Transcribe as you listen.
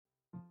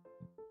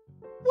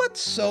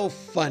What's so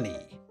funny?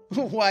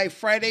 Why,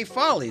 Friday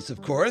Follies,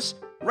 of course,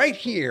 right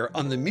here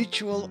on the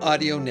Mutual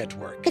Audio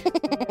Network.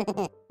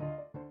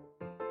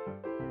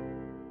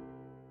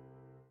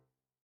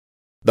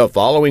 The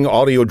following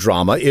audio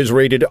drama is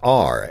rated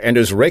R and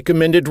is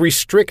recommended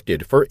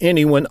restricted for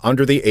anyone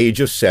under the age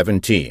of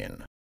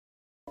 17.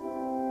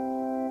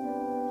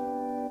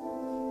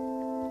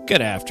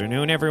 Good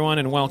afternoon, everyone,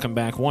 and welcome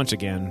back once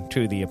again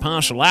to the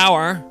Apostle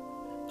Hour.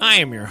 I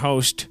am your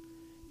host,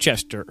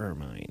 Chester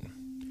Ermine.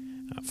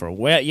 For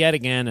yet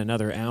again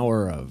another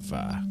hour of,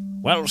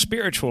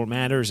 spiritual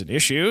matters and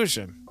issues.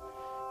 I'm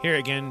here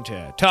again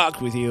to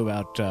talk with you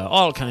about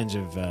all kinds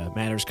of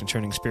matters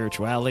concerning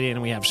spirituality,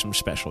 and we have some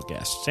special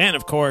guests. And,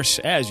 of course,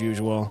 as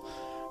usual,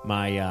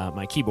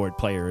 my keyboard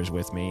player is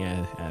with me,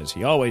 as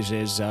he always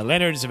is.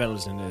 Leonard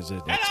Zvelzen is...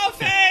 Hello,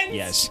 fans!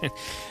 Yes.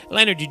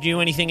 Leonard, did you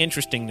do anything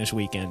interesting this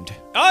weekend?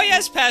 Oh,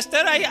 yes, Pastor.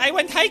 I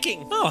went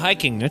hiking. Oh,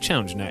 hiking. That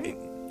sounds nice.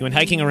 You went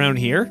hiking around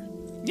here?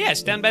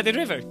 Yes, down by the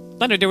river.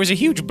 Leonard, there was a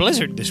huge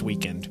blizzard this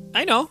weekend.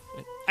 I know.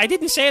 I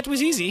didn't say it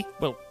was easy.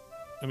 Well,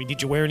 I mean,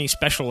 did you wear any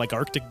special,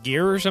 Arctic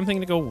gear or something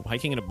to go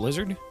hiking in a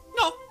blizzard?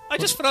 No, I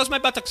just froze my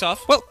buttocks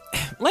off. Well,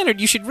 Leonard,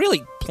 you should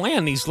really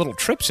plan these little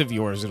trips of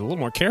yours a little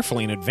more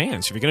carefully in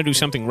advance. If you're going to do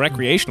something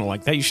recreational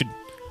like that, you should,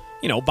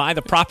 buy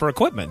the proper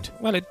equipment.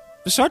 Well, it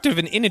was sort of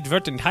an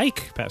inadvertent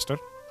hike, Pastor.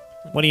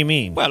 What do you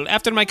mean? Well,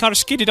 after my car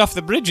skidded off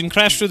the bridge and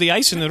crashed through the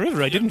ice in the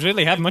river, I didn't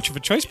really have much of a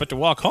choice but to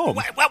walk home.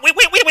 Wait,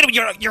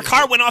 your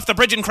car went off the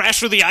bridge and crashed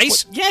through the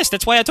ice? Well, yes,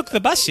 that's why I took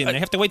the bus in. I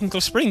have to wait until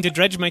spring to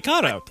dredge my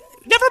car out.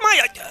 Never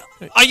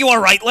mind. Are you all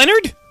right,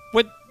 Leonard?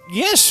 What?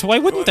 Yes, why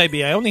wouldn't I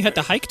be? I only had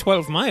to hike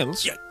 12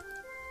 miles. Yeah.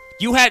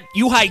 You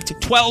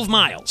hiked 12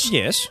 miles?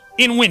 Yes.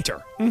 In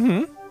winter?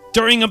 Mm-hmm.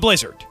 During a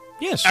blizzard?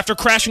 Yes. After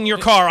crashing your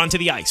car onto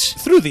the ice?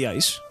 Through the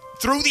ice.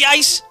 Through the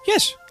ice?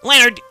 Yes.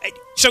 Leonard,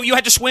 so you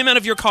had to swim out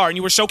of your car and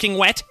you were soaking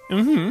wet?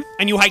 Mm-hmm.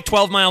 And you hiked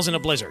 12 miles in a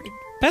blizzard?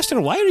 Pastor,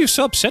 why are you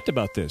so upset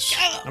about this?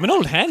 I'm an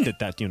old hand at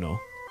that,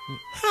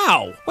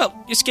 How?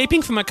 Well,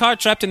 escaping from a car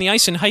trapped in the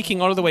ice and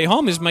hiking all the way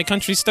home is my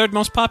country's third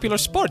most popular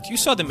sport. You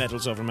saw the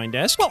medals over my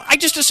desk. Well, I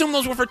just assumed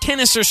those were for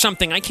tennis or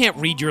something. I can't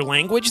read your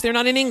language. They're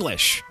not in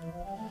English.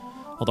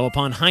 Although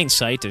upon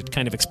hindsight, it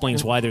kind of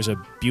explains why there's a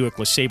Buick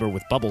LeSabre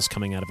with bubbles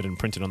coming out of it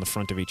imprinted on the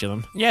front of each of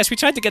them. Yes, we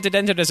tried to get it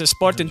entered as a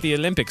sport in the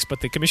Olympics,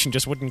 but the commission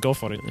just wouldn't go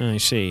for it. I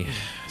see.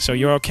 So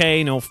you're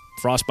okay? No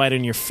frostbite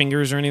in your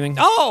fingers or anything?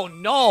 Oh,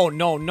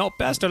 no,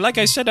 Pastor. Like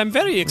I said, I'm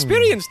very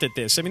experienced at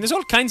this. I mean, there's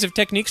all kinds of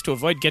techniques to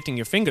avoid getting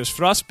your fingers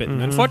frostbitten.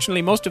 Mm-hmm.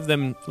 Unfortunately, most of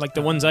them, like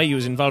the ones I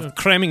use, involve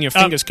cramming your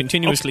fingers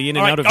continuously in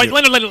and out of your...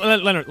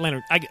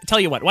 Leonard, I tell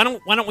you what, why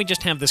don't we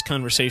just have this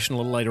conversation a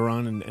little later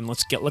on, and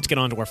let's get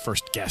on to our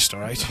first guest, all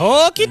right?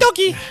 Okie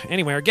dokie.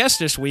 Anyway, our guest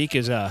this week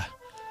is a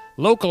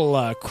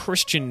local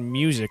Christian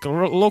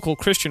local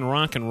Christian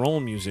rock and roll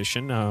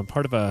musician,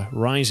 part of a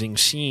rising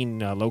scene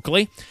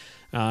locally.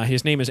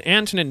 His name is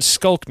Antonin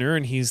Skulkner,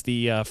 and he's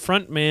the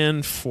front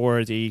man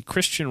for the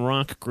Christian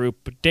rock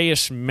group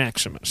Deus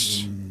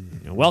Maximus.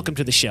 Welcome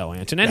to the show,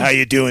 Antonin. How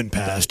you doing,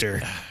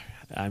 Pastor?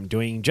 I'm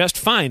doing just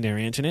fine there,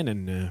 Antonin,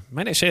 and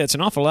might I say that's an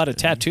awful lot of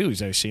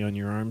tattoos I see on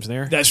your arms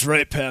there. That's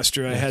right,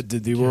 Pastor. I had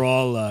they were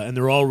all, and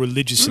they're all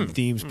religious in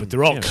themes, but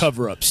they're all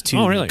cover-ups, too.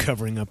 Oh, really?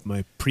 Covering up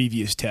my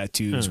previous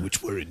tattoos,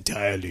 which were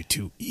entirely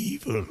too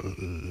evil.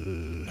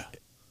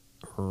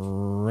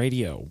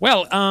 Radio.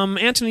 Well,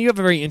 Anthony, you have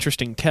a very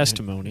interesting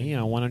testimony.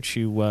 Why don't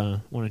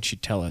you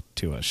tell it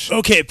to us?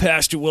 Okay,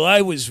 Pastor. Well,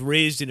 I was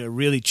raised in a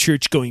really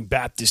church-going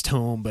Baptist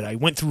home, but I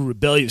went through a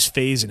rebellious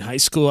phase in high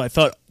school. I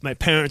thought my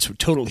parents were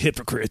total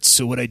hypocrites,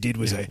 so what I did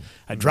was I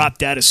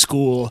dropped out of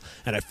school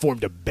and I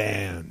formed a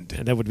band.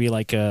 And that would be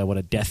like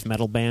a death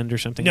metal band or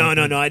something? No.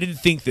 I didn't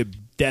think that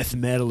death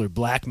metal or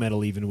black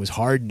metal even was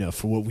hard enough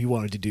for what we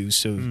wanted to do.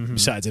 So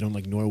besides, I don't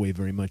like Norway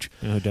very much.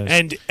 Oh, it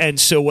does. And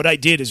so what I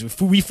did is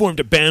we formed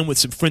a band with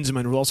some friends of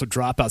mine who were also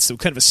dropouts. So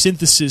kind of a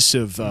synthesis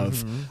of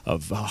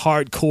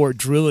hardcore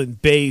drill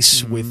and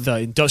bass with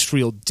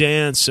industrial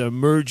dance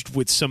merged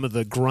with some of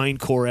the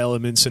grindcore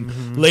elements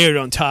and layered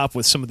on top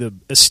with some of the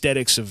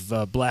aesthetics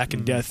of black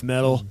and death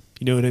metal.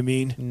 You know what I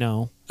mean?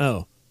 No.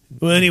 Oh.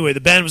 Well, anyway,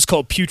 the band was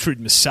called Putrid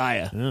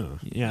Messiah. Oh.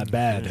 Yeah,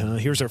 bad, huh?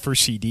 Here's our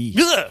first CD.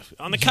 Ugh,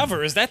 on the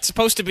cover, is that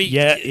supposed to be...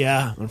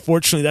 Yeah.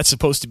 Unfortunately, that's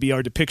supposed to be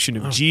our depiction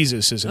of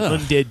Jesus as an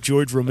undead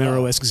George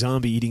Romero-esque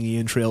zombie eating the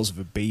entrails of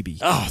a baby.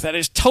 Oh, that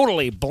is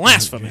totally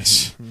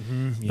blasphemous.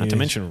 Not to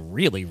mention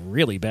really,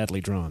 really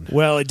badly drawn.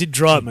 Well, I did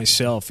draw it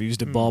myself. I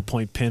used a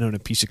ballpoint pen on a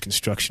piece of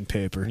construction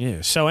paper. Yeah.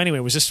 So anyway,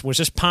 was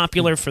this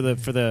popular for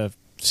the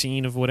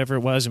scene of whatever it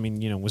was? I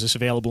mean, was this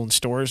available in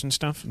stores and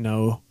stuff?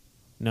 No,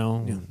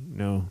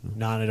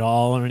 not at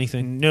all or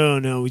anything.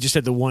 No. We just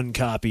had the one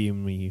copy,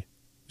 and it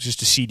was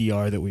just a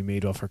CDR that we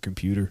made off our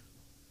computer.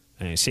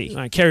 I see.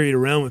 I carry it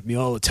around with me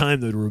all the time,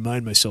 though, to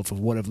remind myself of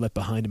what I've left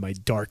behind in my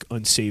dark,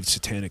 unsaved,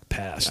 satanic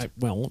past.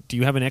 Well, do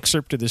you have an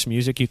excerpt of this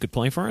music you could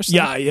play for us?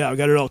 Yeah, I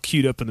got it all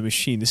queued up on the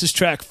machine. This is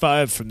track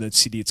 5 from that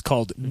CD. It's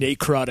called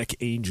Necrotic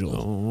Angel.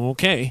 Oh,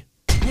 okay.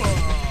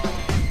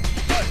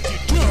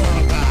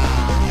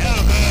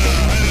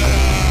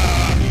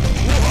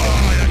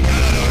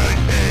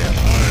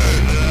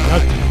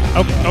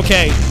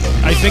 Okay,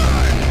 I think.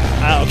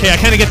 Okay, I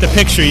kind of get the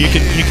picture. You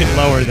can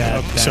lower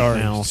that. Sorry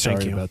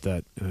Thank you about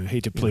that. I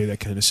hate to play that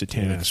kind of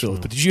satanic Yeah, filth, sure.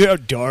 but did you hear how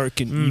dark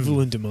and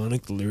evil and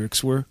demonic the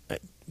lyrics were?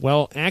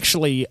 Well,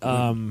 actually,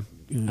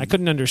 I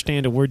couldn't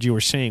understand a word you were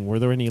saying. Were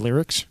there any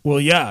lyrics? Well,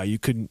 yeah, you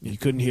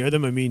couldn't hear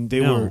them. I mean,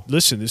 they were.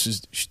 Listen,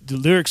 the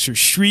lyrics are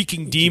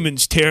shrieking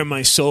demons tear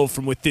my soul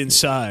from within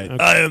side.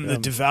 Okay, I am the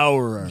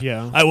devourer.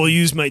 yeah. I will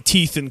use my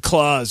teeth and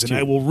claws, and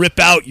I will rip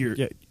out your.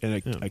 Yeah.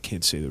 And I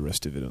can't say the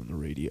rest of it on the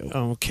radio.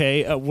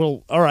 Okay.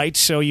 Well, all right.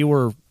 So you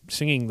were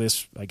singing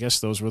this. I guess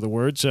those were the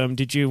words.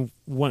 Did you?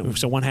 What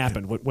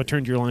happened? What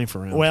turned your life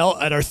around? Well,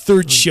 at our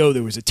third show,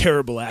 there was a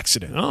terrible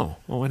accident. Oh.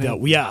 Well, what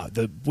happened?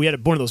 We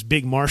had one of those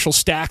big Marshall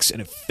stacks,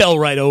 and it fell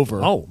right over.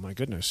 Oh my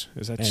goodness!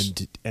 Is that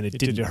and it did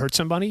didn't it hurt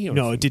somebody? Or?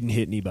 No, it didn't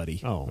hit anybody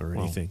or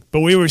well. anything. But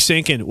we were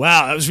thinking,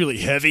 wow, that was really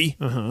heavy.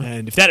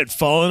 And if that had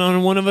fallen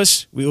on one of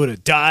us, we would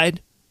have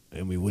died,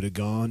 and we would have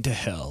gone to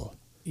hell.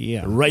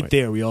 Yeah. Right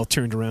there, we all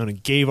turned around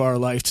and gave our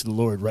life to the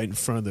Lord right in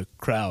front of the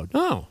crowd.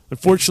 Oh.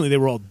 Unfortunately, they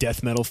were all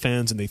death metal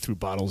fans, and they threw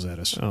bottles at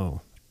us.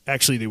 Oh.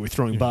 Actually, they were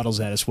throwing bottles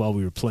at us while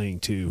we were playing,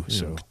 too.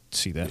 So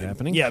See that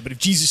happening? yeah, but if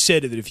Jesus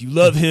said that if you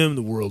love him,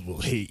 the world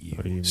will hate you.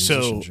 Are you a So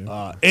musician,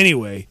 Joe?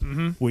 anyway,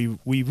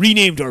 we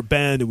renamed our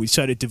band and we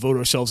decided to devote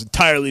ourselves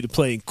entirely to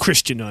playing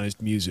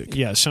Christianized music.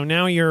 Yeah. So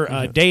now you're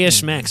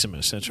Deus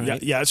Maximus. That's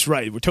right. Yeah, that's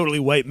right. We're totally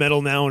white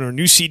metal now, and our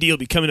new CD will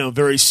be coming out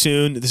very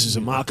soon. This is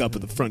a mock-up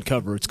of the front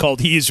cover. It's called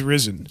He Is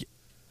Risen.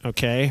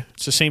 Okay.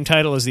 It's the same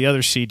title as the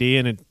other CD,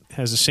 and it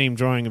has the same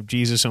drawing of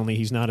Jesus, only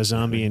he's not a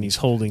zombie and he's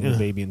holding the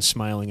baby and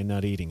smiling and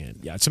not eating it.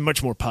 Yeah, it's a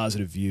much more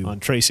positive view. On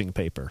tracing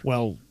paper.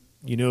 Well,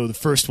 you know, the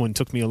first one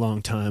took me a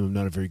long time. I'm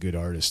not a very good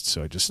artist,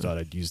 so I just thought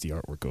I'd use the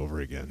artwork over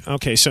again.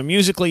 Okay, so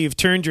musically you've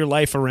turned your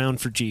life around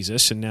for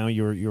Jesus, and now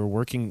you're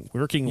working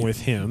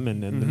with him,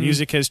 and the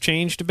music has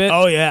changed a bit?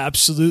 Oh, yeah,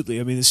 absolutely.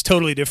 I mean, it's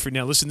totally different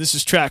now. Listen, this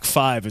is track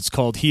 5. It's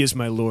called He Is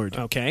My Lord.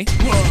 Okay.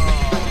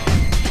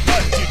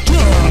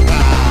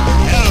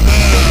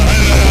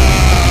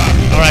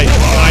 All right,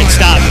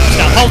 stop,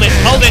 hold it,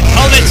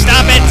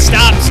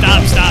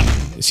 stop.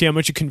 See how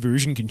much a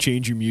conversion can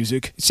change your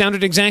music? It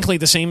sounded exactly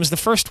the same as the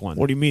first one.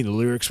 What do you mean? The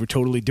lyrics were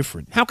totally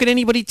different. How could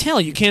anybody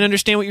tell? You can't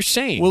understand what you're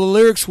saying. Well, the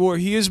lyrics were,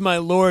 He is my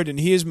Lord and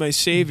He is my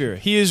Savior.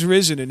 He is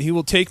risen and He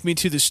will take me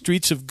to the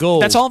streets of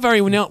gold. That's all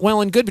very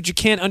well and good, but you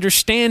can't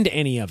understand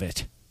any of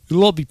it.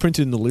 It'll all be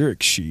printed in the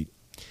lyrics sheet.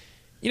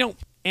 You know,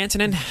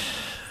 Antonin,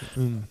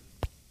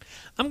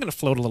 I'm going to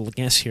float a little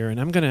guess here, and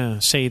I'm going to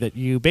say that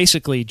you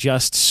basically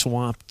just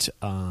swapped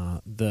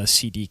the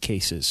CD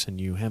cases,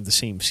 and you have the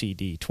same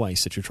CD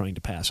twice that you're trying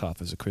to pass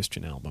off as a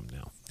Christian album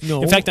now.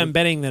 No. In fact, I'm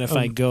betting that if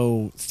I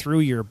go through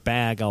your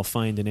bag, I'll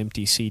find an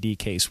empty CD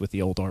case with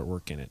the old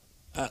artwork in it.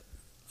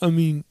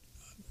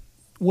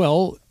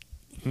 Well,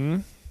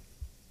 it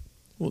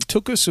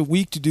took us a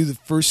week to do the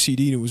first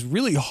CD, and it was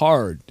really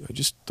hard. I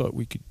just thought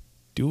we could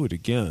do it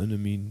again. I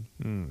mean,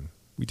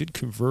 we did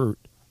convert.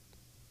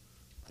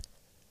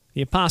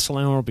 The Apostle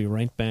Hour will be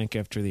right back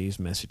after these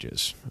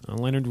messages.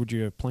 Leonard, would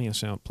you play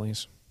us out,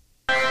 please?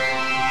 Leonard!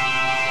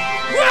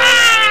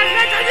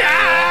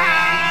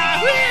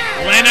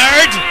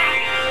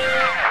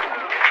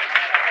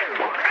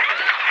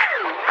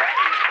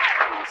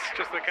 It's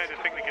just the kind of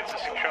thing that gets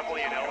us in trouble,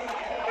 you know.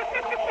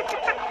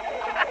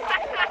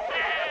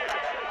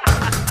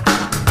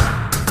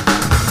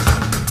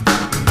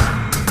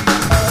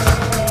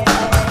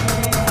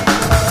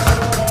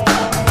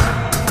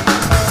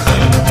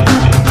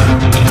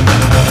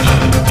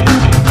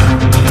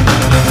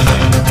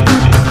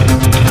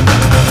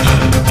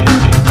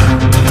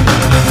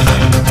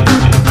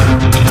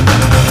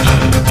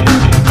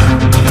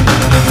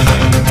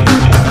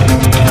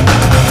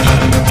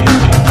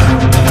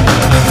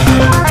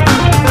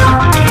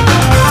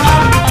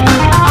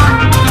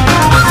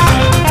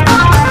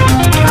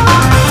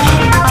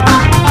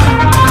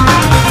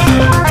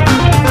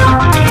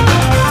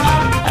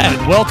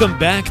 Welcome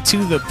back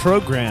to the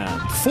program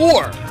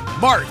for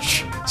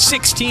March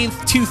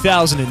 16th,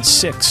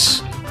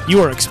 2006.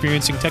 You are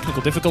experiencing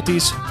technical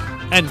difficulties,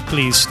 and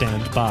please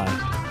stand by.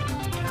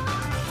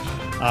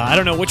 I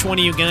don't know which one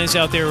of you guys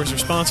out there was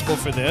responsible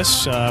for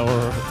this,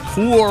 or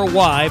who or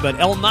why, but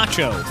El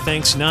Nacho,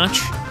 thanks Notch,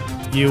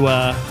 you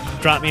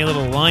dropped me a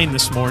little line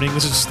this morning.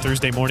 This is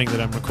Thursday morning that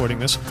I'm recording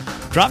this.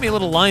 Dropped me a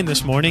little line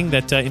this morning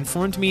that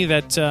informed me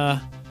that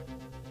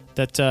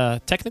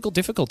Technical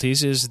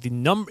Difficulties is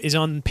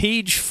on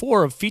page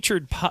 4 of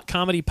featured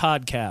comedy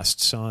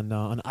podcasts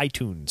on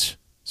iTunes.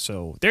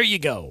 So there you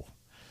go.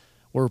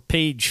 We're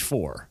page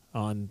 4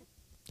 on.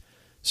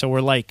 So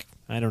we're like,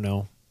 I don't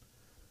know,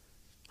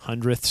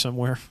 100th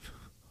somewhere.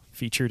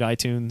 Featured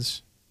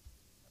iTunes.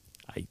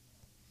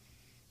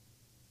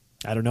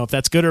 I don't know if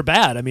that's good or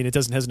bad. I mean, it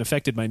hasn't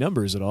affected my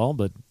numbers at all.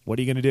 But what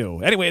are you going to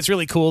do? Anyway, it's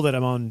really cool that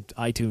I'm on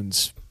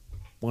iTunes,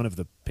 one of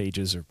the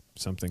pages or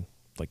something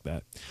like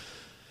that.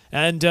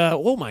 And,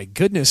 oh my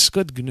goodness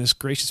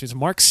gracious, it's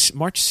March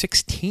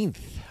 16th.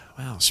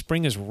 Wow,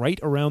 spring is right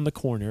around the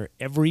corner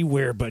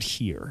everywhere but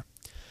here.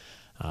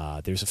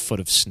 there's a foot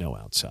of snow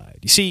outside.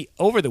 You see,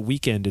 over the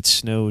weekend it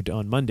snowed.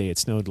 On Monday it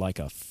snowed like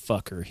a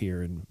fucker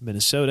here in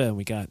Minnesota, and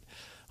we got,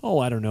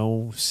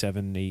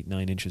 7, 8,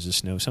 9 inches of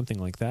snow, something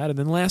like that. And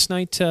then last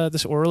night,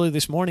 early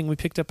this morning, we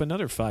picked up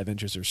another 5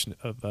 inches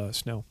of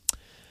snow.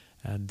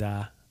 And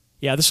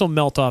this will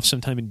melt off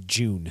sometime in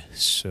June.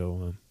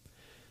 So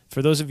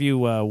for those of you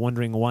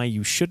wondering why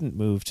you shouldn't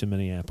move to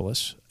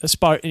Minneapolis, in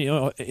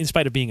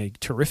spite of being a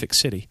terrific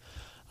city,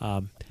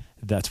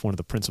 that's one of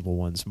the principal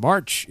ones.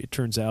 March, it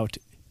turns out,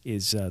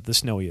 is the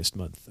snowiest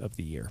month of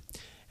the year.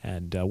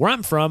 And where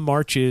I'm from,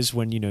 March is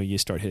when, you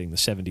start hitting the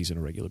 70s on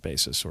a regular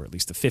basis, or at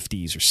least the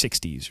 50s or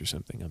 60s or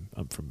something.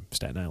 I'm from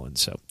Staten Island,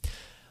 so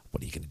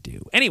what are you going to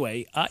do?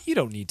 Anyway, you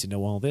don't need to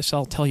know all this.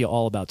 I'll tell you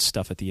all about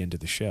stuff at the end of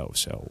the show.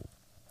 So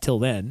till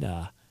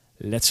then,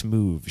 let's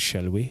move,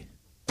 shall we?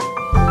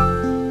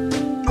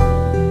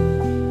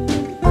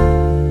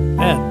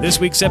 And this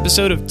week's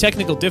episode of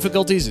Technical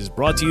Difficulties is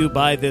brought to you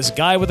by this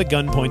guy with a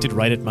gun pointed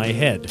right at my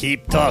head.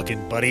 Keep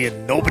talking, buddy,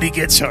 and nobody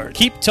gets hurt.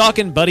 Keep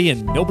talking, buddy,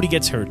 and nobody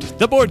gets hurt.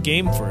 The board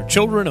game for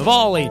children of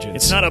all ages.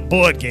 It's not a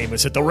board game,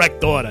 it's a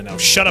direct order. Now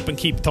shut up and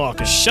keep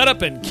talking. Shut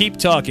up and keep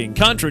talking.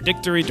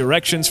 Contradictory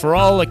directions for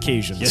all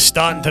occasions. You're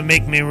starting to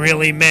make me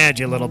really mad,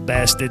 you little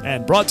bastard.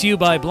 And brought to you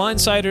by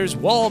Blindsider's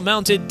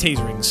wall-mounted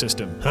tasering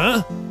system.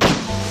 Huh?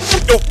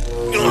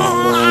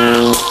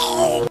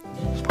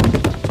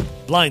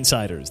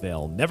 Blindsiders,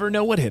 they'll never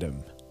know what hit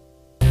him.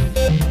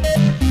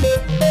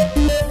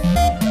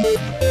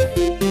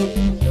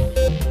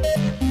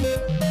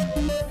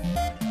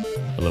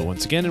 Hello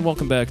once again, and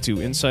welcome back to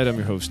Inside. I'm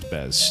your host,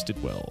 Baz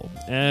Stidwell.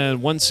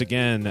 And once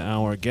again,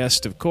 our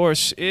guest, of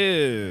course,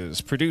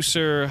 is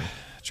producer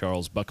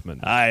Charles Buckman.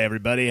 Hi,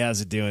 everybody.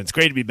 How's it doing? It's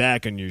great to be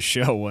back on your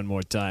show one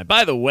more time.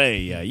 By the way,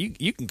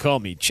 you can call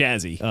me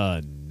Chazzy.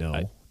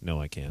 No,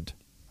 I can't.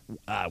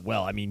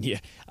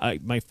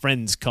 My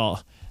friends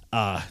call...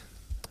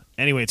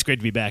 Anyway, it's great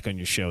to be back on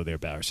your show there,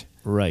 Bowers.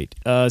 Right.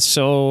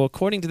 So,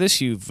 according to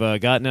this, you've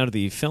gotten out of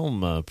the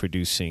film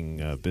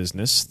producing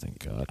business.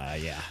 Thank God.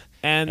 Yeah.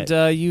 And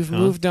you've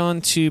moved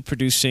on to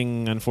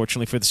producing,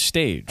 unfortunately, for the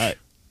stage.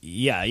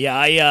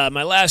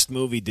 My last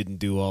movie didn't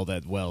do all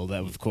that well.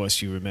 That, of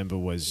course, you remember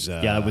was...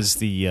 it was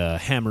the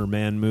Hammer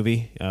Man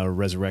movie,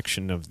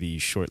 resurrection of the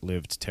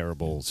short-lived,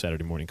 terrible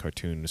Saturday morning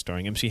cartoon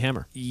starring MC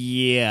Hammer.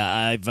 Yeah,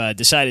 I've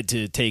decided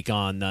to take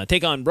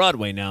on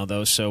Broadway now,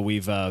 though. So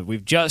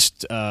we've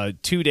just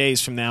 2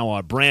 days from now,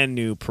 our brand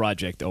new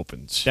project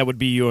opens. That would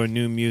be your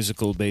new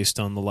musical based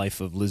on the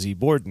life of Lizzie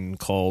Borden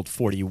called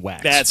 40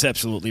 Wax. That's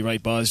absolutely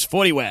right, Buzz.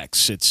 40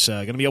 Wax. It's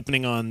going to be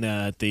opening on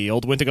at the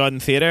Old Winter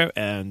Garden Theater,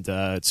 and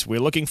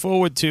we're looking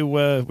forward to.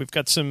 We've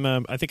got some.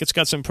 I think it's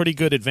got some pretty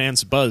good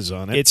advanced buzz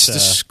on it. It's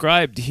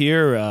described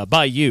here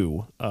by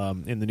you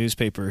in the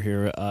newspaper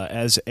here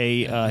as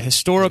a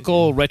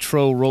historical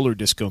retro roller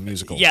disco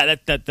musical. Yeah,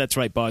 that's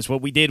right, Buzz.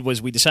 What we did was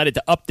we decided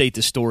to update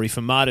the story for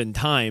modern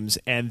times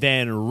and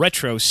then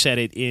retro set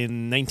it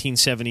in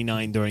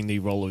 1979 during the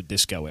roller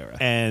disco era,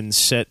 and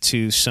set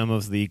to some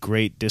of the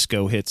great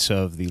disco hits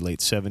of the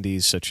late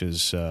 70s, such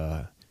as.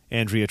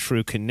 Andrea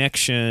True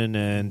Connection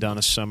and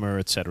Donna Summer,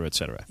 et cetera, et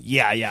cetera.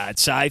 Yeah.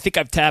 It's I think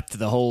I've tapped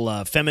the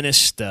whole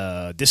feminist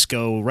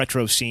disco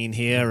retro scene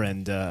here,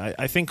 and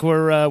I think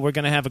we're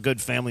going to have a good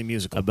family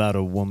musical about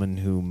a woman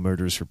who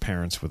murders her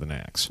parents with an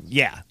axe.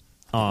 Yeah,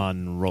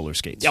 on roller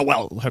skates. Yeah,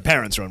 well, her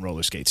parents are on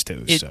roller skates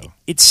too.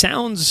 It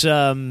sounds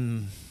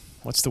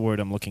what's the word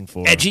I'm looking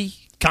for? Edgy.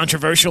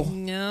 Controversial?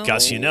 No.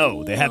 Because,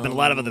 there have been a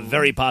lot of other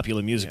very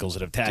popular musicals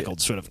that have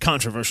tackled sort of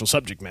controversial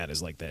subject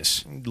matters like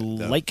this.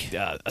 Like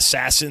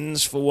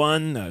Assassins, for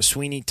one.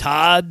 Sweeney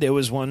Todd, there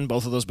was one.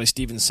 Both of those by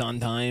Stephen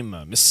Sondheim.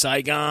 Miss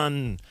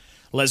Saigon,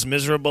 Les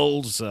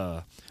Miserables,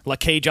 La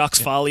Cage Aux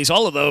Follies.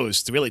 All of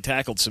those really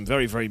tackled some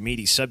very, very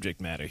meaty subject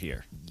matter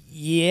here.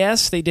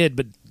 Yes, they did,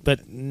 but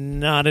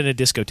not in a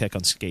discotheque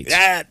on skates.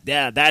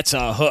 That's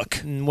a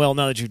hook. Well,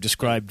 now that you've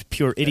described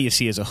pure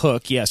idiocy as a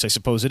hook, yes, I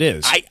suppose it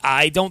is.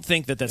 I don't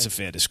think that's a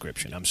fair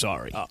description. I'm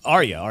sorry.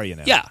 Are you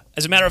now? Yeah.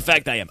 As a matter of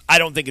fact, I am. I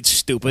don't think it's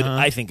stupid.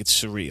 I think it's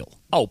surreal.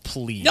 Oh,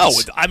 please. No,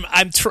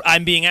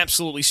 I'm being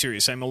absolutely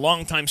serious. I'm a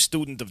longtime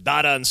student of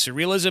Dada and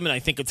Surrealism, and I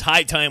think it's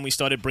high time we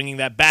started bringing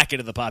that back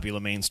into the popular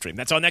mainstream.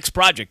 That's our next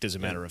project, as a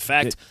matter of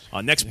fact.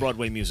 Our next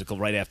Broadway musical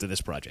right after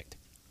this project.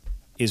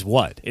 Is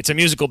what? It's a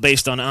musical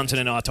based on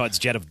Antonin Artaud's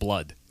Jet of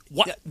Blood.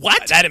 What?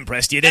 That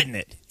impressed you, didn't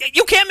it?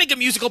 You can't make a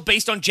musical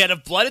based on Jet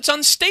of Blood. It's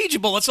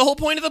unstageable. That's the whole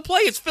point of the play.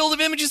 It's filled with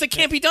images that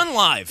can't be done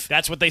live.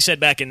 That's what they said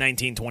back in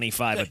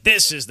 1925. But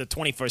this is the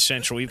 21st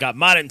century. We've got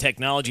modern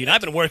technology, and I've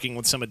been working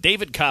with some of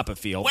David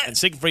Copperfield and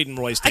Siegfried and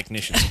Roy's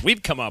technicians.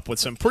 We've come up with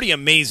some pretty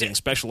amazing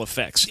special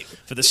effects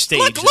for the stage.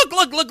 Look.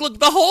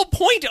 The whole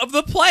point of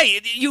the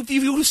play,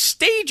 you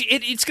stage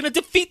it, it's going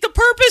to defeat the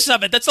purpose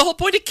of it. That's the whole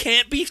point. It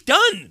can't be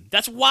done.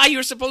 That's why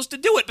you're supposed to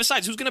do it.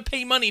 Besides, who's going to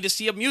pay money to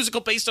see a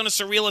musical based on a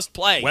surrealist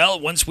play? Well,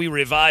 once we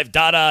revive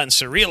Dada and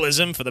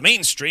Surrealism for the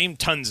mainstream,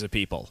 tons of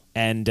people.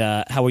 And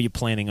how are you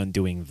planning on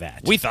doing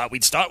that? We thought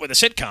we'd start with a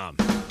sitcom.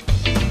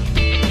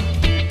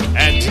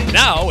 And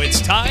now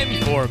it's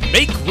time for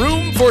Make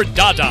Room for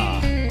Dada.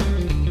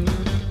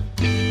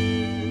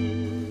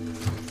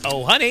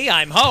 Oh, honey,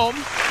 I'm home.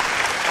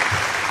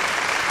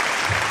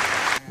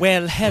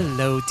 Well,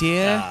 hello,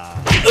 dear.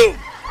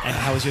 And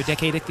how was your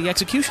decade at the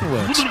execution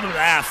works?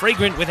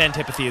 Fragrant with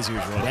antipathy as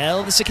usual.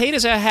 Well, the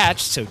cicadas are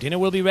hatched, so dinner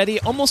will be ready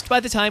almost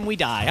by the time we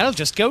die. I'll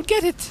just go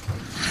get it.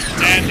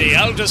 Dandy,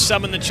 I'll just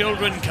summon the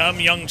children. Come,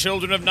 young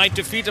children of night,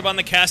 to feed upon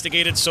the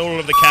castigated soul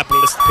of the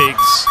capitalist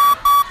pigs.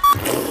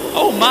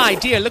 Oh my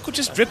dear, look what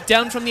just dripped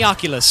down from the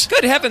oculus.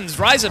 Good heavens,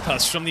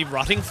 Rhizopus from the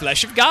rotting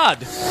flesh of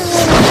God.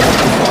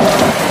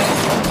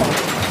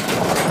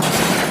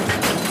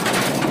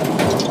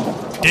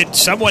 Did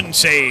someone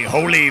say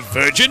Holy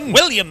Virgin?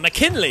 William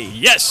McKinley,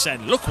 yes,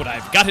 and look what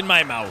I've got in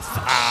my mouth.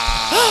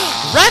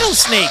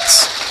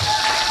 Rattlesnakes!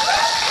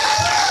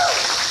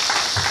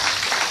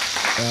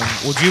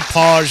 Would you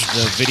pause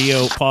the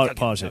video?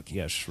 Pause it.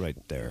 Yes, right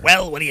there.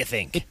 Well, what do you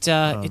think?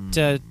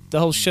 The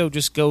whole show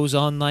just goes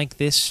on like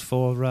this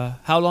for,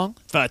 how long?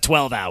 For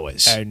 12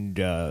 hours. And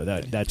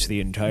that's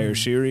the entire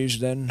series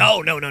then?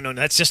 Oh, no,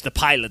 that's just the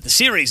pilot. The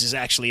series is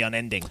actually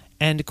unending.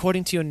 And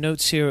according to your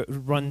notes here, it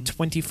would run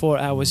 24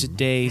 hours a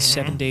day,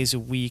 7 days a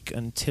week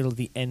until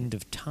the end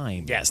of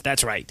time. Yes,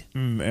 that's right.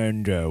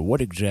 And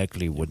what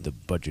exactly would the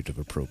budget of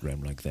a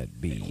program like that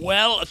be?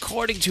 Well,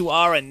 according to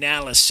our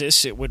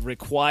analysis, it would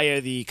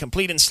require the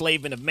complete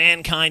enslavement of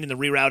mankind and the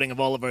rerouting of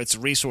all of Earth's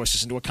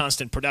resources into a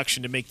constant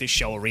production to make this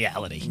show a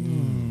reality.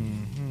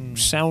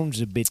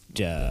 Sounds a bit,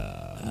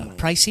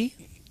 Pricey?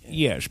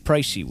 yes,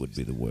 pricey would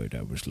be the word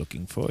I was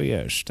looking for.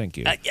 Yes, thank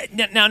you.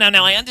 Now,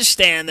 I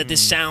understand that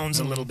this sounds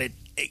a little bit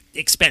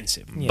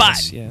expensive, Yes,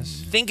 but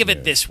yes. think of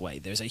it this way.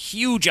 There's a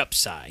huge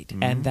upside.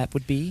 And that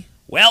would be?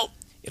 Well,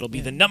 it'll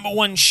be the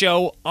 #1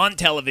 show on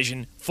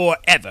television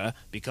forever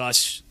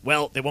because,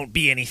 well, there won't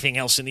be anything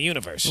else in the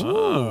universe.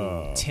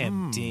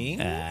 Tempting.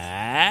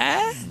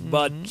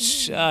 But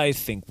I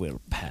think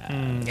we'll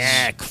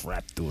pass.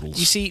 Crap doodles.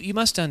 You see, you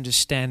must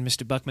understand,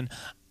 Mr. Buckman,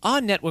 our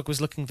network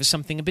was looking for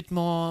something a bit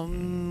more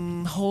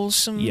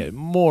wholesome. Yeah,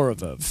 more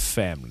of a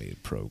family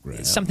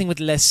program. Something with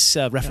less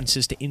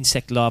references to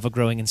insect larvae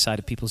growing inside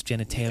of people's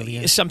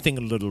genitalia. Something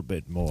a little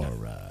bit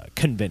more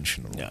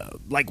conventional.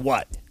 Like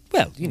what?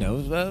 Well, you know,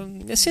 a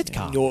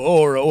sitcom.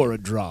 Or a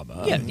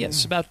drama. Yeah,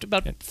 yes, about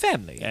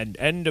family.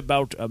 And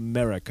about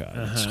America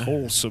and its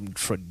wholesome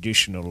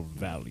traditional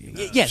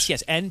values.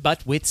 Yes,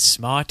 but with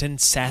smart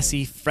and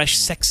sassy, fresh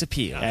sex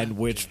appeal. And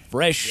with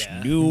fresh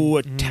new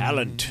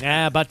talent.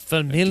 But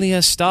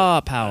familiar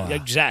star power.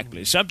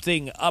 Exactly.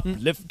 Something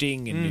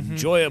uplifting and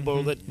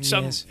enjoyable that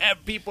some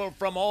people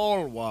from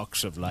all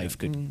walks of life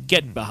could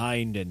get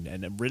behind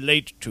and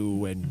relate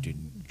to and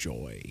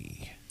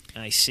enjoy.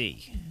 I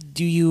see.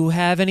 Do you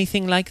have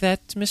anything like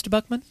that, Mr.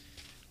 Buckman?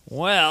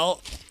 Well,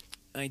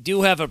 I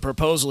do have a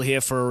proposal here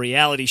for a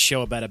reality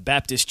show about a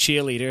Baptist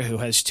cheerleader who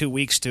has 2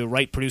 weeks to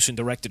write, produce, and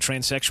direct a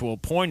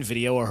transsexual porn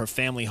video or her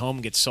family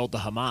home gets sold to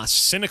Hamas.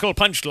 Cynical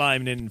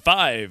punchline in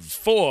 5,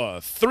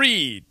 4,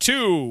 3,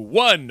 2,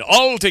 1.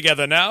 All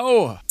together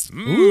now.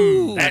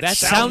 Ooh, that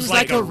sounds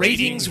like a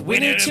ratings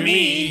winner to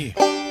me.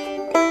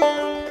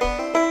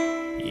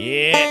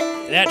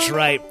 Yeah, that's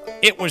right.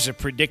 It was a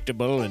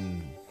predictable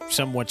and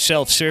somewhat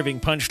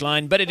self-serving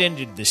punchline, but it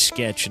ended the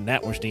sketch, and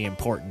that was the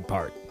important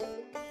part.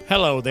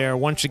 Hello there,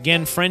 once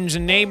again, friends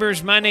and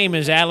neighbors. My name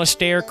is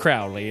Alastair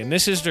Crowley, and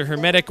this is the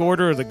Hermetic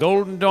Order of the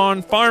Golden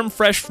Dawn Farm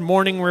Fresh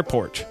Morning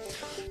Report.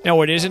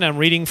 No, it isn't. I'm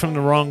reading from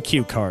the wrong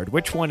cue card.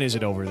 Which one is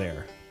it over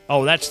there?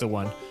 Oh, that's the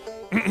one.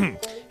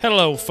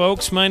 Hello,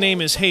 folks. My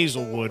name is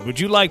Hazelwood. Would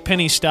you like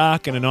penny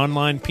stock and an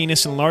online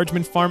penis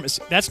enlargement farm?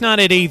 That's not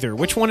it either.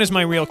 Which one is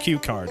my real cue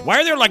card? Why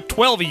are there like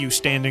 12 of you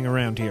standing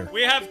around here?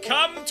 We have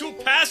come to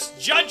pass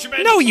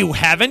judgment. No, you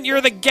haven't.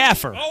 You're the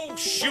gaffer. Oh,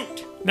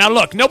 shoot. Now,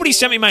 look, nobody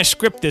sent me my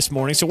script this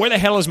morning, so where the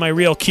hell is my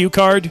real cue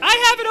card?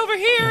 I have it over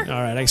here.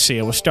 All right, I see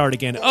it. We'll start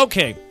again.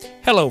 Okay.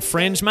 Hello,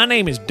 friends. My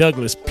name is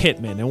Douglas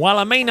Pittman, and while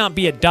I may not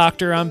be a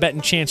doctor, I'm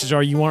betting chances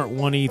are you aren't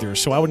one either,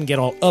 so I wouldn't get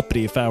all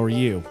uppity if I were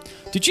you.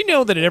 Did you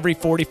know that at every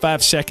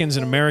 45 seconds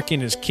an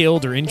American is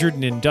killed or injured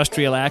in an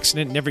industrial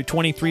accident, and every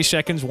 23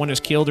 seconds one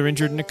is killed or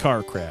injured in a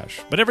car crash?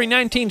 But every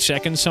 19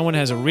 seconds someone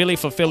has a really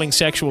fulfilling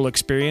sexual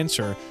experience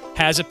or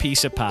has a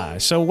piece of pie.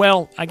 So,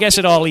 well, I guess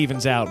it all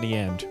evens out in the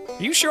end.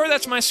 Are you sure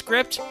that's my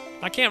script?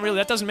 I can't really.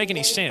 That doesn't make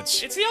any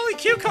sense. It's the only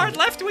cue card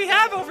left we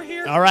have over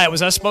here. All right,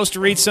 was I supposed to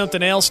read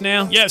something else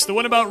now? Yes, the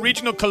one about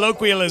regional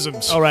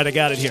colloquialisms. All right, I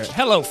got it here.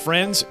 Hello,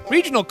 friends.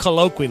 Regional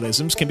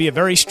colloquialisms can be a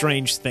very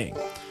strange thing.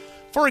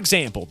 For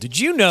example, did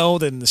you know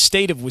that in the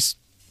state of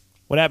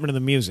What happened to the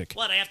music?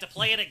 What, I have to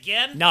play it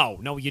again? No,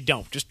 you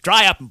don't. Just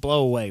dry up and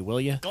blow away, will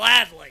you?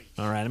 Gladly.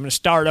 All right, I'm going to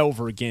start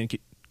over again.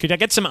 Could I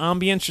get some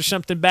ambience or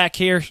something back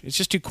here? It's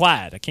just too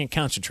quiet. I can't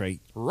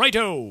concentrate.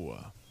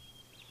 Righto.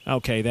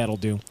 Okay, that'll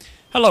do.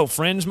 Hello,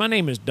 friends. My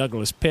name is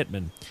Douglas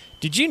Pittman.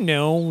 Did you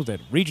know that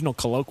regional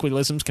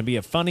colloquialisms can be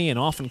a funny and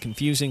often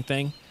confusing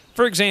thing?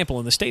 For example,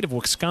 in the state of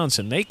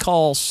Wisconsin, they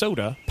call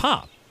soda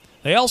pop.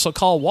 They also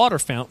call water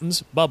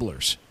fountains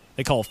bubblers.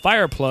 They call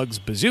fire plugs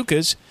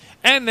bazookas,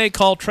 and they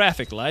call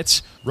traffic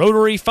lights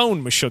rotary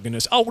phone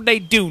mashuganas. Oh, they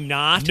do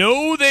not.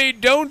 No, they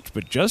don't.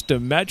 But just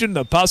imagine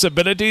the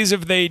possibilities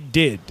if they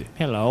did.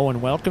 Hello,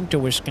 and welcome to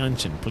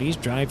Wisconsin. Please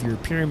drive your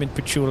pyramid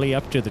patchouli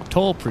up to the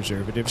toll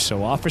preservative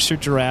so Officer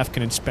Giraffe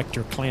can inspect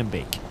your clam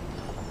bake.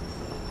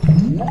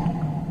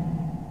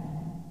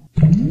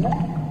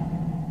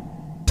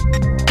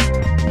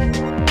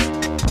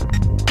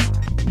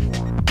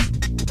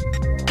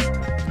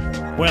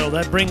 Well,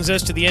 that brings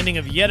us to the ending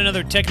of yet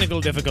another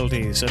Technical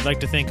Difficulties. I'd like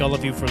to thank all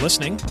of you for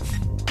listening,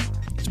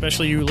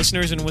 especially you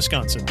listeners in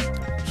Wisconsin.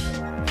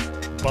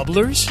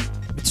 Bubblers?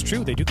 It's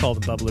true, they do call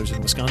them bubblers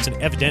in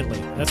Wisconsin, evidently.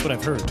 That's what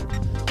I've heard.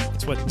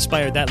 That's what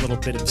inspired that little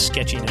bit of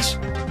sketchiness.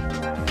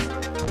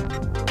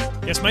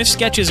 Yes, my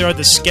sketches are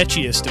the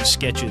sketchiest of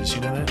sketches,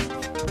 you know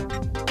that?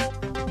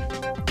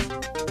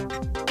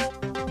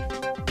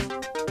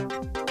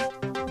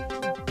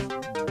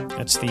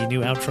 That's the new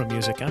outro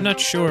music. I'm not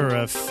sure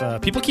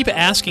if people keep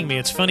asking me.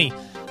 It's funny.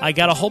 I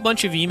got a whole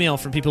bunch of email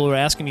from people who are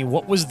asking me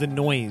what was the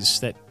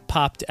noise that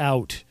popped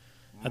out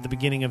at the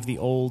beginning of the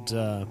old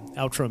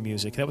outro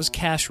music. That was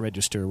Cash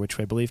Register, which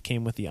I believe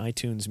came with the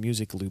iTunes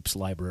Music Loops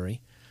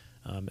library.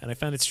 And I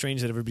found it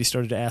strange that everybody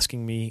started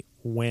asking me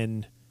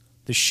when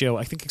the show,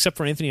 I think except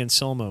for Anthony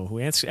Anselmo,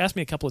 who asked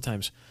me a couple of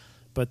times,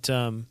 but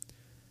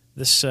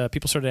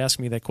people started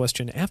asking me that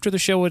question after the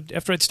show,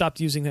 after I'd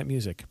stopped using that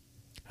music.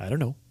 I don't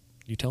know.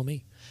 You tell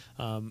me.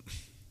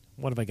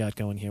 What have I got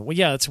going here? Well,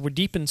 yeah, we're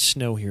deep in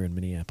snow here in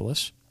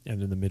Minneapolis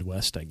and in the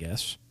Midwest, I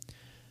guess.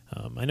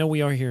 I know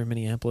we are here in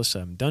Minneapolis.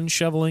 I'm done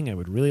shoveling. I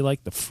would really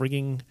like the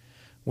frigging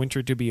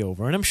winter to be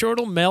over. And I'm sure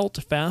it'll melt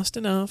fast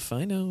enough.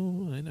 I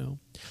know.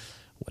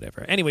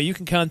 Whatever. Anyway, you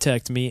can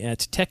contact me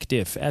at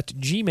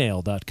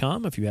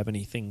techdiff@gmail.com if you have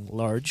anything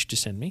large to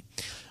send me.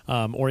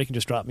 Or you can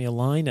just drop me a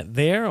line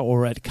there,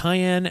 or at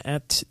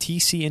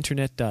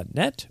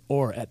cayenne@tcinternet.net,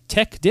 or at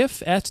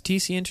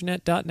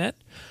techdiff@tcinternet.net.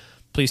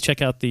 Please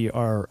check out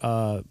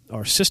our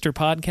sister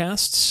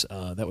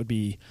podcasts. That would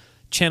be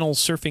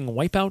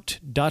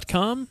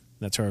channelsurfingwipeout.com.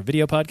 That's our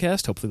video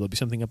podcast. Hopefully there'll be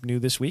something up new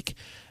this week.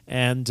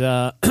 And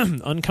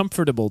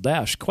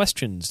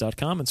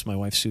uncomfortable-questions.com. It's my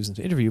wife Susan's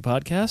interview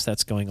podcast.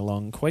 That's going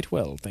along quite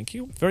well. Thank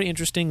you. Very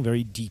interesting,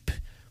 very deep.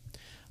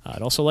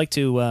 I'd also like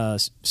to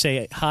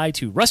say hi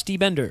to Rusty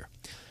Bender.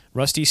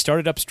 Rusty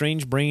started up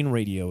Strange Brain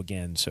Radio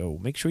again, so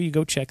make sure you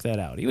go check that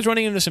out. He was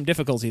running into some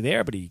difficulty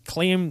there, but he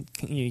came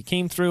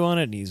through on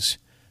it, and he's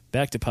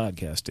back to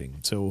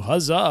podcasting. So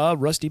huzzah,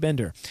 Rusty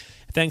Bender.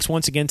 Thanks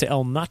once again to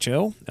El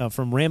Nacho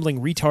from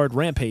Rambling Retard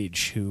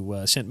Rampage, who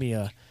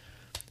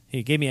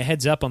he gave me a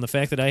heads up on the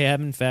fact that I have,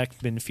 in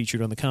fact, been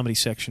featured on the comedy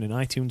section in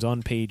iTunes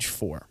on page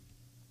 4,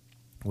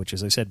 which,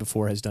 as I said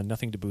before, has done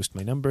nothing to boost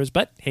my numbers,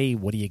 but hey,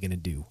 what are you going to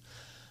do?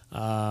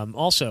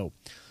 Also,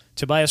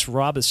 Tobias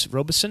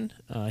Robeson,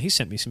 he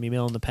sent me some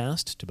email in the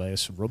past.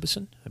 Tobias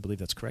Robeson, I believe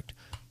that's correct.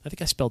 I think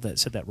I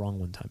said that wrong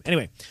one time.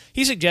 Anyway,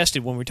 he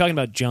suggested when we were talking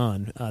about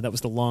John, that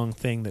was the long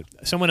thing that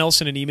someone else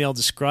in an email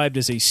described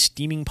as a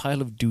steaming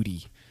pile of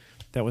duty.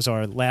 That was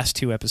our last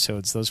 2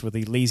 episodes. Those were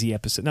the lazy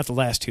episodes. Not the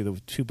last 2, the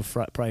 2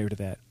 prior to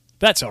that.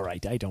 That's all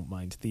right. I don't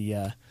mind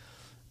the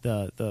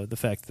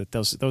fact that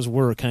those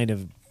were kind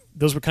of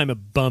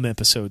bum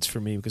episodes for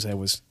me because I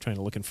was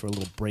looking for a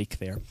little break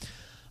there.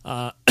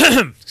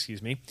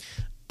 Excuse me.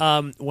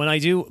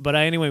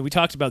 Anyway, we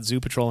talked about Zoo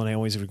Patrol, and I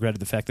always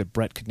regretted the fact that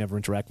Brett could never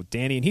interact with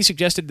Danny, and he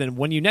suggested that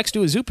when you next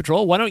do a Zoo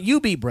Patrol, why don't you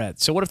be Brett?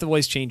 So what if the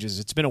voice changes?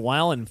 It's been a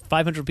while, and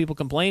 500 people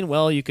complain?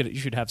 Well, you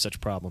should have such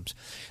problems.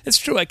 It's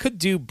true, I could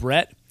do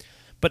Brett,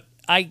 but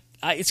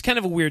it's kind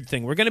of a weird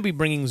thing. We're going to be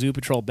bringing Zoo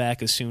Patrol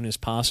back as soon as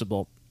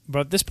possible, but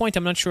at this point,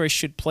 I'm not sure I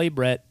should play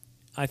Brett.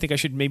 I think I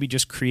should maybe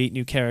just create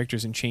new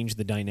characters and change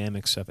the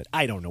dynamics of it.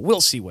 I don't know.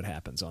 We'll see what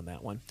happens on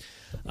that one.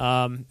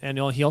 And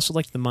he also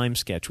liked the mime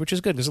sketch, which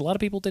is good because a lot of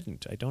people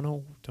didn't. I don't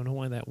know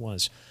why that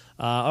was.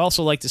 I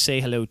also like to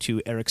say hello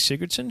to Eric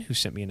Sigurdsson, who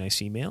sent me a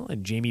nice email,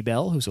 and Jamie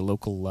Bell, who's a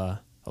local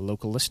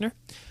listener,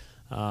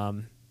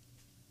 and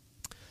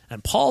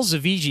Paul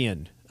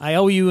Zavigian. I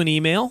owe you an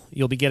email.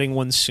 You'll be getting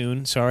one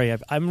soon. Sorry,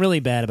 I'm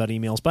really bad about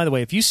emails. By the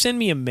way, if you send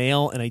me a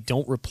mail and I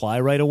don't reply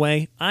right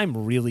away,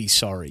 I'm really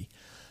sorry.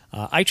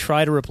 I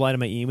try to reply to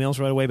my emails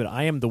right away, but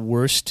I am the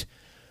worst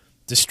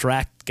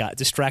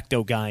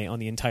distracto guy on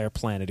the entire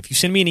planet. If you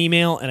send me an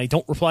email and I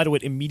don't reply to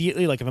it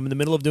immediately, like if I'm in the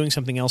middle of doing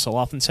something else, I'll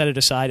often set it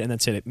aside, and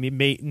that's it.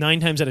 9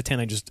 times out of 10,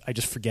 I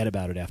just forget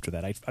about it after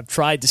that. I've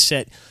tried to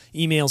set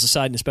emails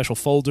aside in a special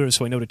folder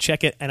so I know to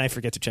check it, and I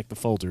forget to check the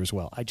folder as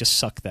well. I just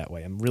suck that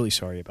way. I'm really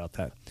sorry about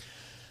that.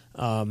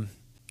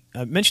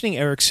 Mentioning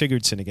Eric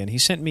Sigurdsson again, he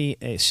sent me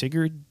a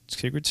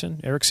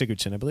Sigurdsson? Eric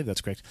Sigurdsson, I believe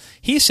that's correct.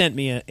 He sent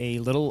me a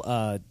little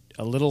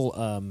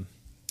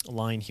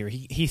line here.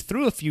 He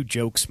threw a few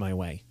jokes my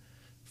way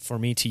for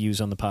me to use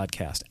on the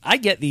podcast. I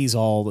get these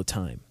all the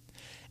time,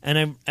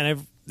 and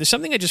there's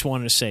something I just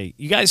wanted to say.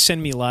 You guys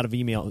send me a lot of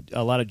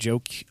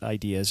joke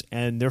ideas,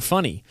 and they're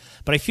funny,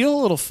 but I feel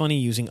a little funny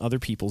using other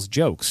people's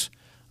jokes.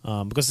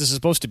 because this is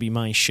supposed to be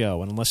my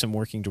show, and unless I'm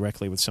working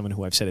directly with someone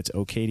who I've said it's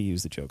okay to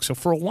use the joke. So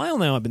for a while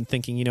now, I've been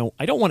thinking,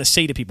 I don't want to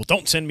say to people,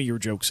 don't send me your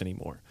jokes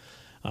anymore.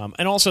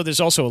 And also, there's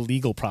also a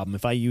legal problem.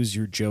 If I use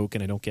your joke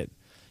and I don't get,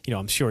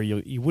 I'm sure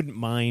you wouldn't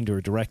mind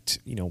or direct,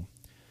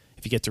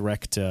 if you get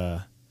direct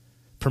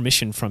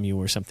permission from you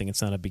or something,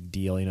 it's not a big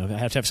deal. I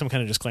have to have some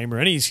kind of disclaimer.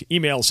 Any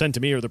email sent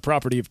to me are the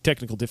property of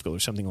Technical Difficulties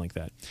or something like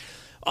that.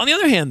 On the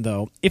other hand,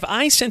 though, if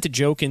I sent a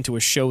joke into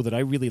a show that I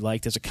really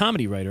liked as a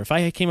comedy writer, if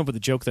I came up with a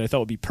joke that I thought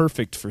would be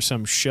perfect for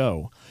some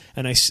show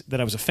and that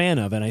I was a fan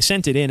of, and I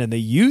sent it in and they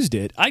used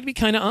it, I'd be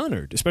kind of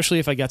honored, especially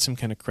if I got some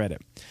kind of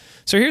credit.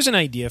 So here's an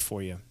idea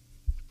for you.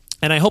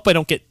 And I hope I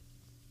don't get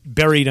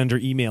buried under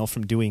email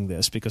from doing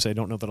this, because I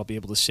don't know that I'll be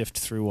able to sift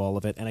through all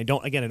of it. And I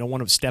don't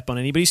want to step on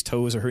anybody's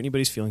toes or hurt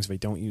anybody's feelings if I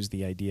don't use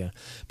the idea.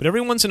 But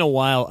every once in a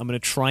while, I'm going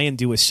to try and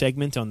do a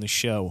segment on the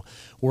show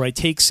where I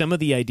take some of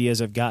the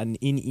ideas I've gotten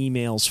in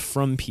emails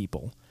from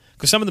people,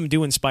 because some of them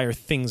do inspire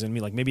things in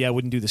me, like maybe I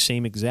wouldn't do the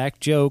same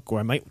exact joke,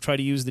 or I might try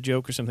to use the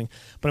joke or something.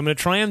 But I'm going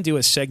to try and do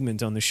a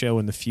segment on the show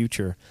in the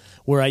future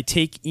where I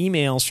take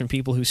emails from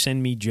people who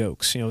send me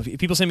jokes. If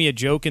people send me a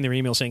joke in their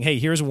email saying, hey,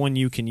 here's one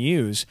you can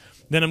use,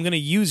 then I'm going to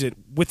use it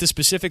with the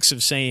specifics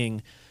of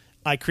saying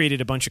I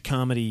created a bunch of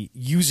comedy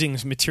using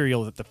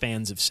material that the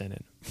fans have sent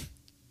in.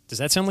 Does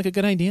that sound like a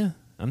good idea?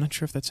 I'm not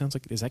sure if that sounds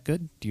like... Is that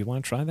good? Do you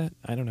want to try that?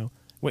 I don't know.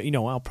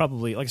 Well, I'll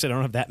probably... Like I said, I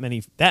don't have that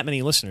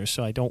many listeners,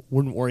 so I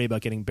wouldn't worry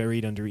about getting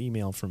buried under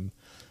email from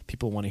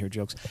people who want to hear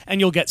jokes. And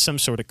you'll get some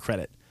sort of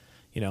credit.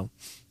 I'll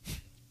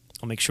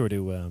make sure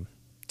to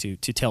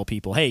tell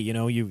people, hey,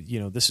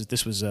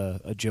 this was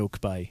a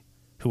joke by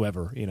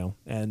whoever,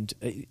 and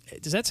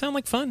does that sound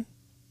like fun?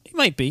 It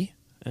might be.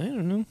 I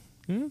don't know.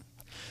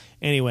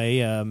 Anyway,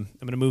 I'm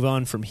going to move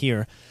on from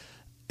here.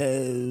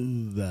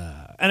 And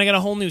I got a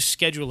whole new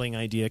scheduling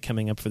idea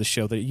coming up for the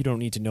show that you don't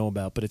need to know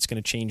about, but it's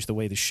going to change the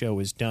way the show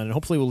is done, and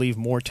hopefully will leave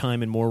more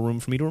time and more room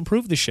for me to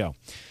improve the show.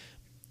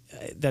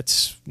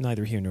 That's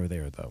neither here nor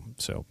there, though,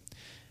 so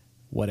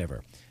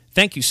whatever.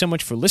 Thank you so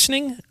much for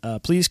listening.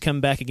 Please come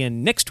back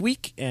again next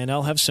week, and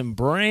I'll have some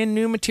brand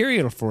new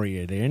material for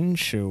you then.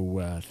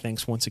 So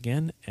thanks once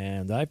again.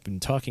 And I've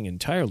been talking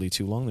entirely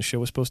too long. The show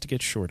was supposed to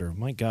get shorter.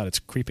 My God, it's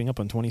creeping up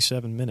on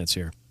 27 minutes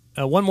here.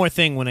 One more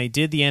thing. When I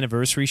did the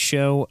anniversary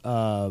show,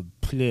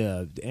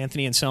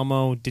 Anthony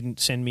Anselmo didn't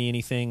send me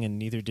anything, and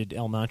neither did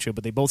El Nacho,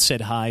 but they both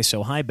said hi,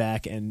 so hi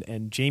back.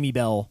 And Jamie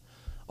Bell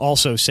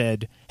also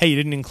said, hey, you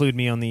didn't include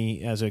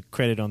me as a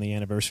credit on the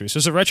anniversary. So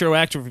it's a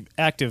retroactive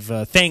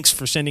thanks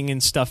for sending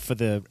in stuff for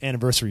the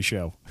anniversary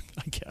show,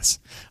 I guess.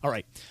 All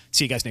right.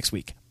 See you guys next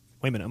week.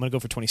 Wait a minute. I'm going to go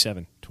for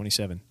 27.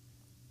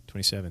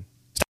 Stop.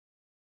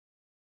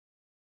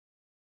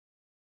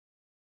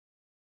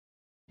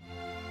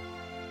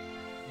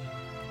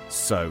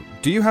 So,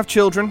 do you have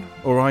children,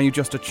 or are you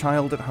just a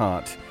child at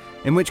heart?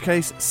 In which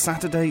case,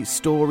 Saturday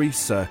Story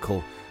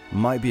Circle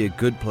might be a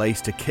good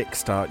place to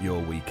kickstart your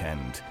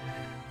weekend.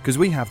 Because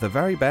we have the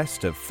very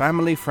best of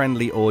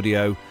family-friendly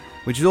audio,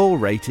 which is all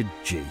rated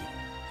G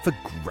for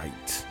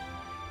great.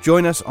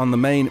 Join us on the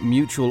main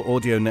Mutual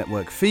Audio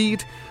Network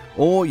feed,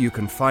 or you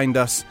can find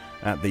us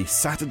at the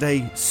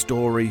Saturday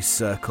Story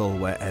Circle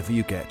wherever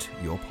you get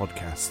your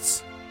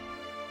podcasts.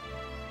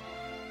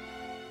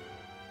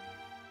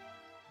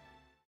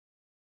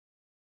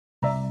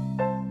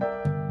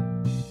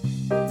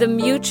 The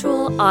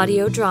Mutual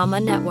Audio Drama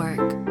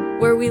Network,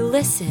 where we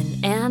listen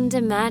and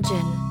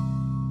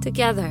imagine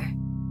together.